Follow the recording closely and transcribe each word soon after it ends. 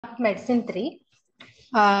Medicine 3.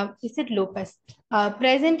 Is it lupus?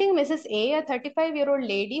 Presenting Mrs. A, a 35-year-old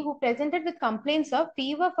lady who presented with complaints of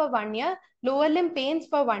fever for 1 year, lower limb pains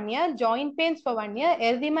for 1 year, joint pains for 1 year,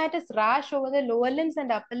 erythematous rash over the lower limbs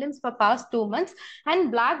and upper limbs for past 2 months,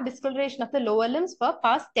 and black discoloration of the lower limbs for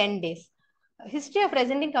past 10 days. History of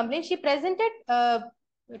presenting complaints. She presented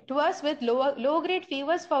to us with low-grade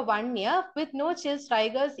fevers for 1 year with no chills,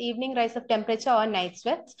 rigors, evening rise of temperature or night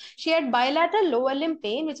sweats. She had bilateral lower limb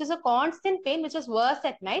pain, which is a constant pain, which was worse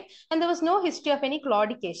at night, and there was no history of any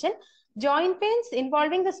claudication. Joint pains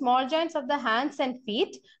involving the small joints of the hands and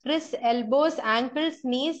feet, wrists, elbows, ankles,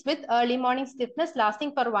 knees with early morning stiffness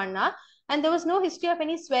lasting for 1 hour. And there was no history of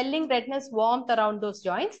any swelling, redness, warmth around those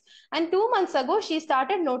joints. And 2 months ago, she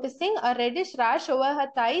started noticing a reddish rash over her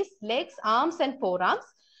thighs, legs, arms, and forearms.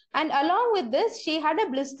 And along with this, she had a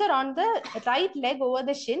blister on the right leg over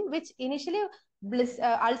the shin, which initially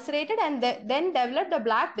ulcerated and then developed a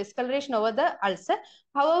black discoloration over the ulcer.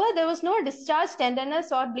 However, there was no discharge,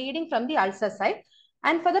 tenderness, or bleeding from the ulcer side.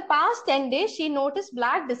 And for the past 10 days, she noticed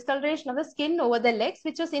black discoloration of the skin over the legs,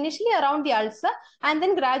 which was initially around the ulcer and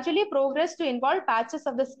then gradually progressed to involve patches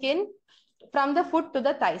of the skin from the foot to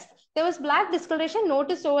the thighs. There was black discoloration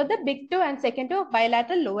noticed over the big toe and second toe of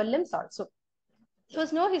bilateral lower limbs also. There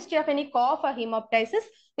was no history of any cough or hemoptysis.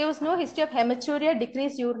 There was no history of hematuria,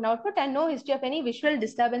 decreased urine output, and no history of any visual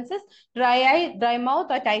disturbances, dry eye, dry mouth,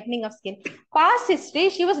 or tightening of skin. Past history,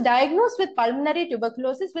 she was diagnosed with pulmonary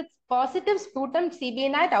tuberculosis with positive sputum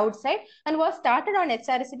CBNAT outside and was started on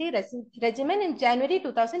HRCD regimen in January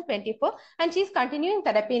 2024. And she's continuing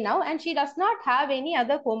therapy now, and she does not have any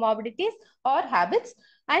other comorbidities or habits.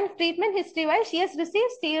 And treatment history-wise, she has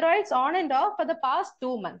received steroids on and off for the past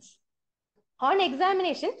 2 months. On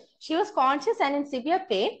examination, she was conscious and in severe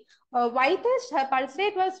pain. Whitish, her pulse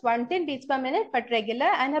rate was 110 beats per minute, but regular,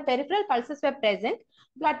 and her peripheral pulses were present.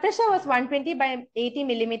 Blood pressure was 120 by 80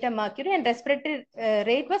 millimeter mercury, and respiratory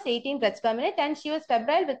rate was 18 breaths per minute, and she was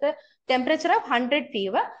febrile with a temperature of 100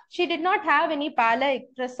 fever. She did not have any pallor,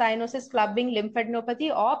 icterus, cyanosis, clubbing,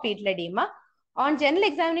 lymphadenopathy, or pedal edema. On general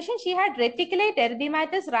examination, she had reticulate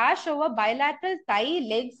erythematous rash over bilateral thigh,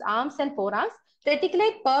 legs, arms, and forearms.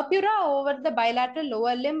 Reticulate purpura over the bilateral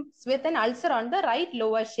lower limbs with an ulcer on the right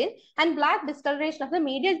lower shin, and black discoloration of the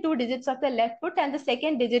medial 2 digits of the left foot and the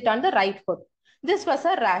second digit on the right foot. This was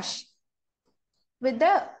a rash with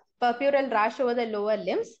the purpural rash over the lower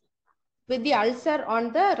limbs with the ulcer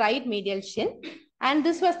on the right medial shin. And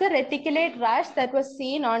this was the reticulate rash that was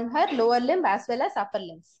seen on her lower limb as well as upper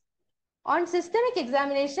limbs. On systemic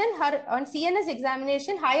examination, on CNS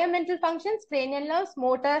examination, higher mental functions, cranial nerves,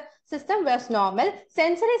 motor system was normal.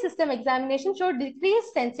 Sensory system examination showed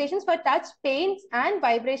decreased sensations for touch, pains, and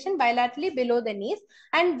vibration bilaterally below the knees,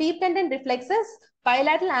 and deep tendon reflexes,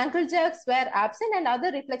 bilateral ankle jerks were absent, and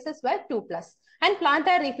other reflexes were 2+. And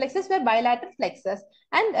plantar reflexes were bilateral flexors.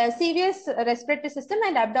 And CVS respiratory system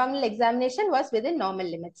and abdominal examination was within normal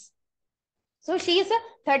limits. So she is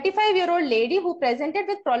a 35-year-old lady who presented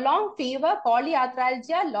with prolonged fever,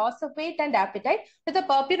 polyarthralgia, loss of weight and appetite with a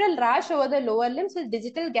purpural rash over the lower limbs with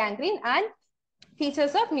digital gangrene and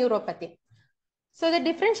features of neuropathy. So the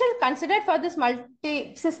differential considered for this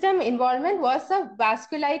multi-system involvement was a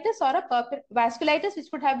vasculitis or a vasculitis,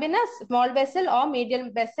 which could have been a small vessel or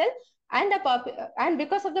medium vessel, and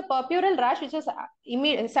because of the purpural rash, which was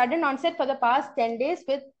sudden onset for the past 10 days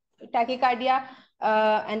with tachycardia,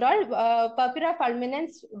 and all purpura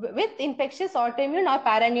fulminans with infectious autoimmune or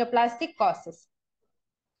paraneoplastic causes.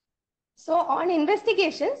 So on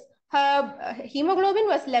investigations, her hemoglobin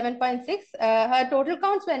was 11.6. Her total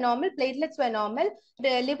counts were normal, platelets were normal,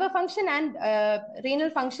 the liver function and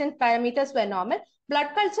renal function parameters were normal. Blood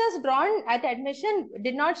cultures drawn at admission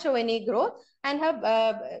did not show any growth, and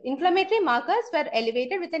her inflammatory markers were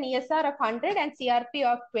elevated with an ESR of 100 and CRP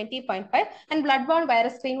of 20.5, and blood-borne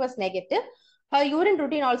virus screen was negative. Her urine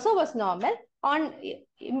routine also was normal. On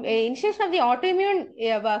initiation of the autoimmune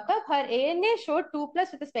workup, her ANA showed 2+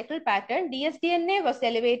 with a spectral pattern. dsDNA was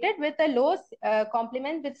elevated with a low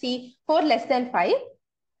complement with C4 less than 5.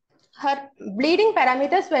 Her bleeding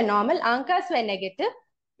parameters were normal. ANCAs were negative.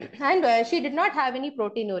 And she did not have any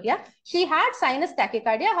proteinuria. She had sinus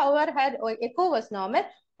tachycardia. However, her echo was normal.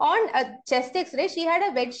 On a chest X-ray, she had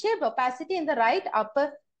a wedge-shaped opacity in the right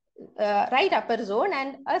upper zone,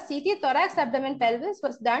 and a CT thorax abdomen pelvis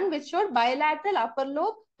was done, which showed bilateral upper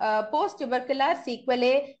lobe post-tubercular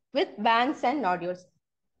sequelae with bands and nodules.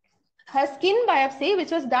 Her skin biopsy,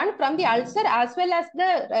 which was done from the ulcer as well as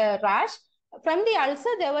the rash. From the ulcer,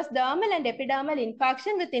 there was dermal and epidermal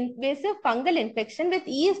infarction with invasive fungal infection with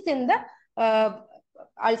yeast in the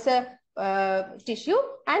ulcer tissue,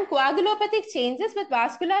 and coagulopathic changes with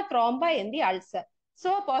vascular thrombi in the ulcer.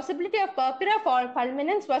 So a possibility of purpura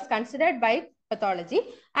fulminans was considered by pathology.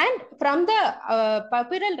 And from the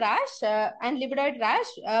purpural rash and livedoid rash,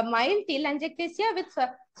 mild telangiectasia with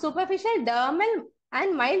superficial dermal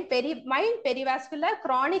and mild perivascular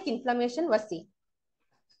chronic inflammation was seen.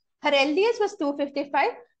 Her LDH was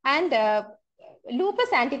 255 and lupus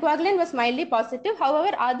anticoagulant was mildly positive.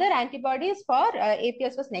 However, other antibodies for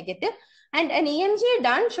APS was negative. And an EMG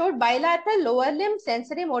done showed bilateral lower limb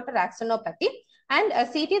sensory motor axonopathy, and a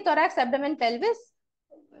CT thorax abdomen pelvis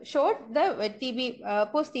showed the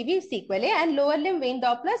TB post-TB sequelae, and lower limb vein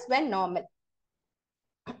Dopplers when normal.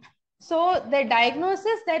 So the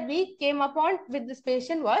diagnosis that we came upon with this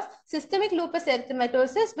patient was systemic lupus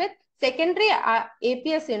erythematosus with secondary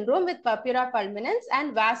APS syndrome with purpura fulminans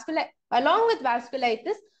and along with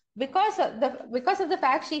vasculitis, because of the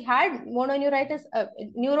fact she had mononeuritis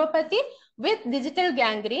neuropathy with digital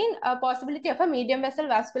gangrene. A possibility of a medium vessel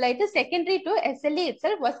vasculitis secondary to SLE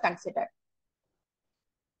itself was considered.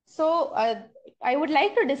 So I would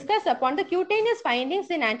like to discuss upon the cutaneous findings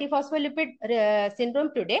in antiphospholipid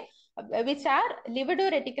syndrome today, which are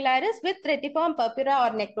livedo reticularis with retiform purpura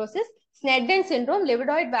or necrosis, Sneddon syndrome,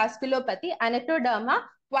 livedoid vasculopathy, anectoderma,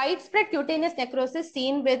 widespread cutaneous necrosis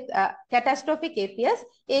seen with catastrophic APS,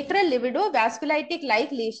 acral livedo,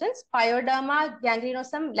 vasculitic-like lesions, pyoderma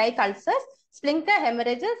gangrenosum-like ulcers, sphincter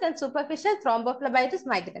hemorrhages, and superficial thrombophlebitis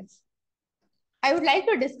migrans. I would like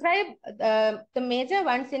to describe the major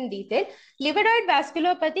ones in detail. Livedoid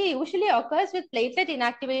vasculopathy usually occurs with platelet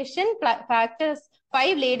inactivation factors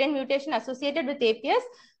 5 laden mutation associated with APS,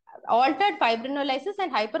 altered fibrinolysis,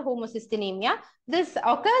 and hyperhomocystinemia. This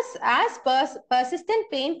occurs as persistent,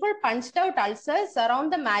 painful, punched out ulcers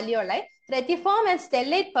around the malleoli, retiform and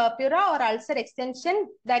stellate purpura or ulcer extension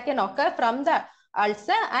that can occur from the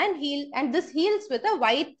ulcer and this heals with a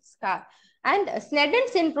white scar. And Sneddon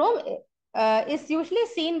syndrome is usually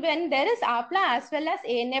seen when there is APLA as well as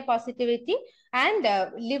ANA positivity, and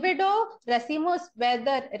livedo racemose, where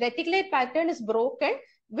the reticulate pattern is broken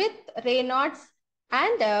with Raynaud's,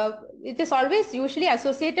 and it is always usually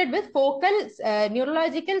associated with focal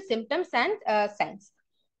neurological symptoms and signs.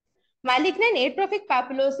 Malignant atrophic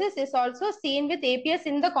papulosis is also seen with APS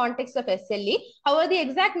in the context of SLE. However, the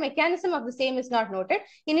exact mechanism of the same is not noted.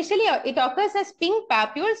 Initially, it occurs as pink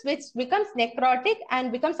papules, which becomes necrotic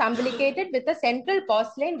and becomes umbilicated with a central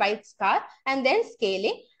porcelain white scar and then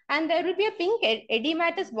scaling. And there will be a pink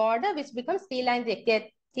edematous border, which becomes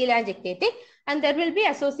telangiectatic, and there will be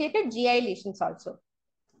associated GI lesions also.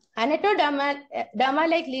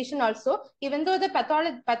 Anectoderma-like lesion also, even though the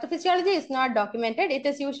pathophysiology is not documented, it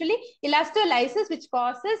is usually elastolysis which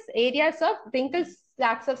causes areas of wrinkled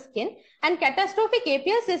sacs of skin. And catastrophic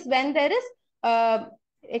APS is when there is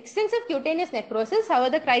extensive cutaneous necrosis. However,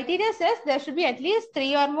 the criteria says there should be at least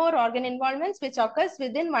 3 or more organ involvements which occurs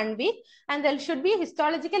within 1 week, and there should be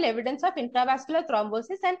histological evidence of intravascular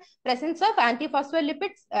thrombosis and presence of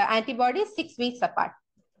antiphospholipid antibodies 6 weeks apart.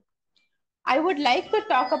 I would like to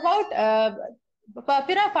talk about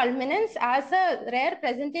purpura fulminans as a rare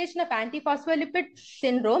presentation of antiphospholipid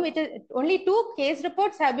syndrome. It is only 2 case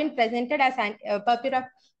reports have been presented as purpura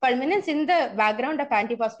fulminans in the background of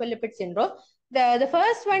antiphospholipid syndrome. The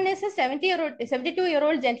first one is a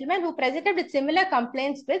 72-year-old gentleman who presented with similar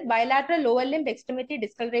complaints with bilateral lower limb extremity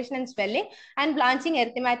discoloration and swelling and blanching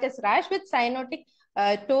erythematous rash with cyanotic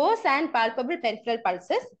toes and palpable peripheral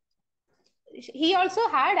pulses. He also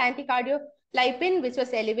had anticardiolipin, which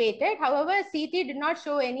was elevated. However, CT did not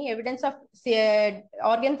show any evidence of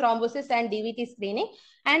organ thrombosis and DVT screening.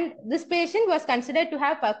 And this patient was considered to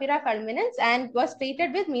have purpura fulminans and was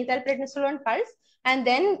treated with methylprednisolone pulse and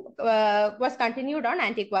then was continued on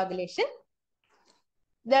anticoagulation.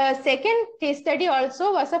 The second case study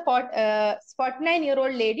also was a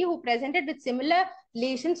 49-year-old lady who presented with similar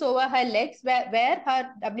lesions over her legs where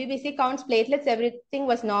her WBC counts, platelets, everything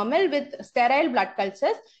was normal with sterile blood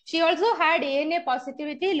cultures. She also had ANA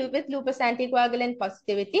positivity with lupus anticoagulant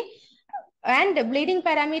positivity. And bleeding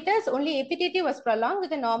parameters, only APTT was prolonged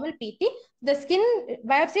with a normal PT. The skin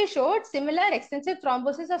biopsy showed similar extensive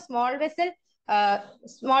thrombosis of small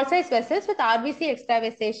size vessels with RBC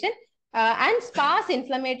extravasation and sparse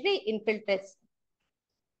inflammatory infiltrates.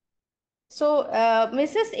 So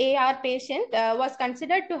Mrs. A, our patient, was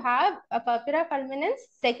considered to have a purpura fulminans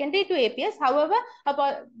secondary to APS. However,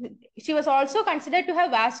 she was also considered to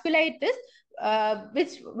have vasculitis,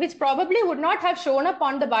 which probably would not have shown up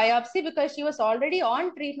on the biopsy because she was already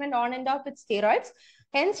on treatment on and off with steroids.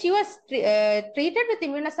 Hence, she was treated with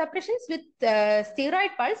immunosuppressions with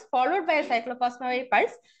steroid pulse followed by a cyclophosphamide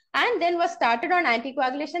pulse. and then was started on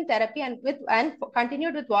anticoagulation therapy and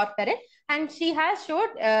continued with warfarin. And she has showed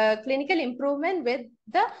clinical improvement with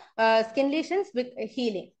the skin lesions with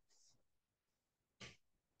healing.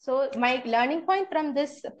 So my learning point from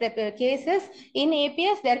this case is, in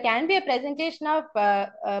APS, there can be a presentation of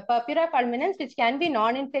purpura fulminans, which can be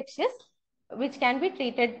non-infectious, which can be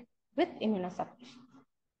treated with immunosuppression.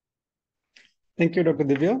 Thank you, Dr.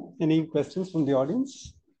 Divya. Any questions from the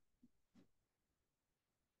audience?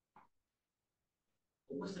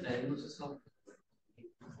 What was the diagnosis of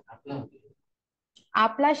APLA?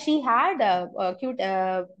 APLA, she had acute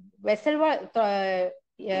vessel.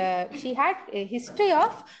 She had a history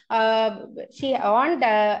of she on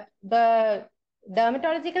the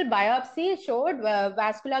dermatological biopsy showed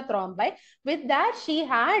vascular thrombi. With that, she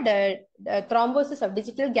had thrombosis of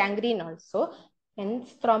digital gangrene also.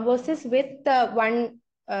 Hence, thrombosis with one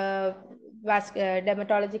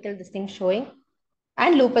dermatological distinct showing,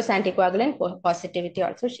 and lupus anticoagulant positivity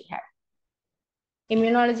also she had.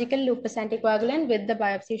 Immunological lupus anticoagulant with the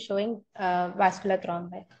biopsy showing vascular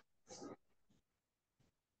thrombi.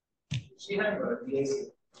 She had DIC.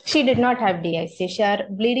 She did not have DIC. Her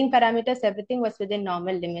bleeding parameters, everything was within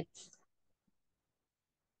normal limits.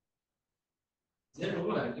 Is there no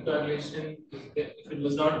anticoagulation if it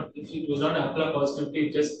was not APLA positivity,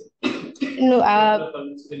 it just No.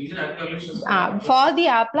 The reason anticoagulation for the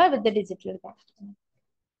APLA with the digital gangrene.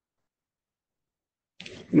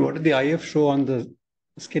 And what did the IF show on the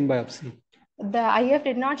skin biopsy? The IF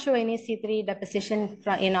did not show any C3 deposition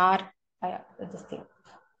in our this thing.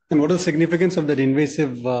 And what is the significance of that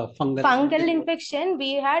invasive fungal infection?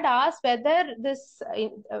 We had asked whether this,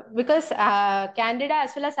 because Candida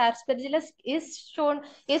as well as Aspergillus is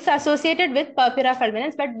associated with purpura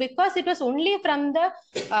fulminans, but because it was only from the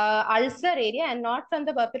ulcer area and not from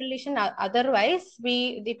the purpura lesion, otherwise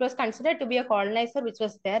it was considered to be a colonizer which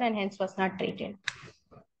was there and hence was not treated.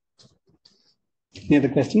 Any other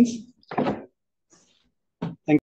questions?